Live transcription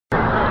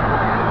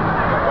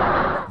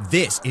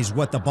This is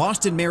what the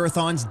Boston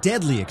Marathon's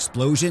deadly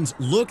explosions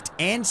looked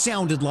and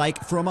sounded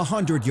like from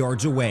 100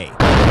 yards away.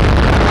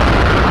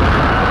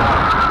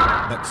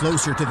 But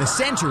closer to the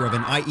center of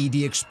an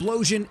IED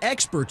explosion,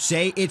 experts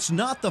say it's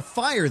not the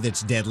fire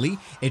that's deadly,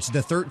 it's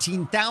the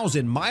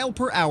 13,000 mile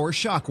per hour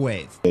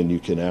shockwave. And you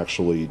can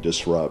actually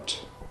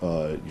disrupt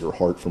your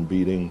heart from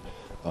beating,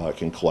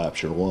 can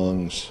collapse your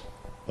lungs,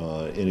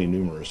 any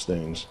numerous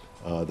things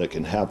that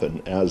can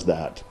happen as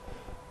that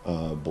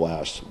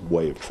blast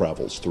wave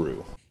travels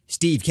through.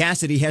 Steve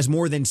Cassidy has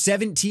more than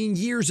 17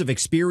 years of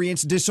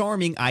experience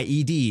disarming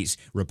IEDs.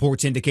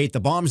 Reports indicate the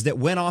bombs that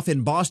went off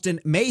in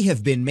Boston may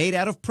have been made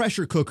out of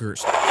pressure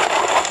cookers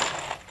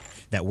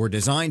that were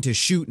designed to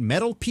shoot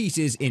metal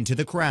pieces into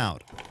the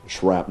crowd.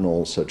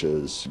 Shrapnel such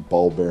as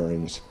ball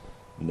bearings,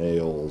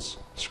 nails,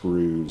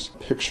 screws.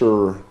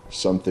 Picture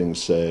something,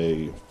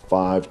 say,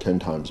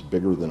 5-10 times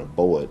bigger than a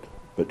bullet,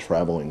 but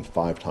traveling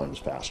 5 times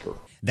faster.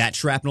 That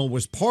shrapnel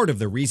was part of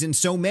the reason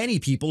so many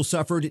people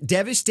suffered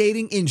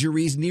devastating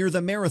injuries near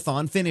the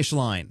marathon finish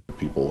line.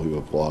 People who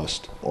have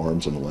lost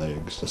arms and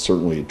legs,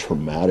 certainly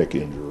traumatic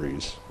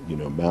injuries,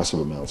 massive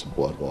amounts of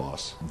blood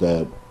loss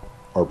that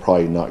are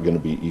probably not going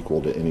to be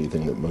equal to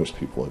anything that most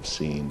people have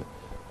seen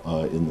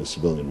in the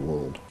civilian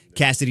world.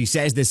 Cassidy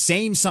says the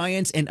same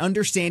science and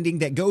understanding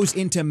that goes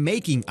into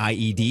making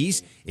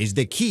IEDs is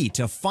the key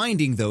to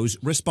finding those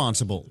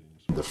responsible.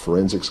 The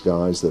forensics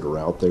guys that are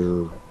out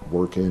there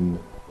working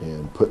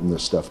and putting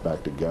this stuff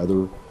back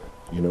together,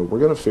 we're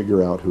going to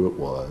figure out who it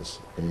was,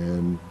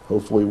 and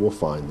hopefully we'll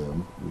find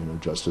them.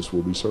 Justice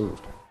will be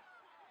served.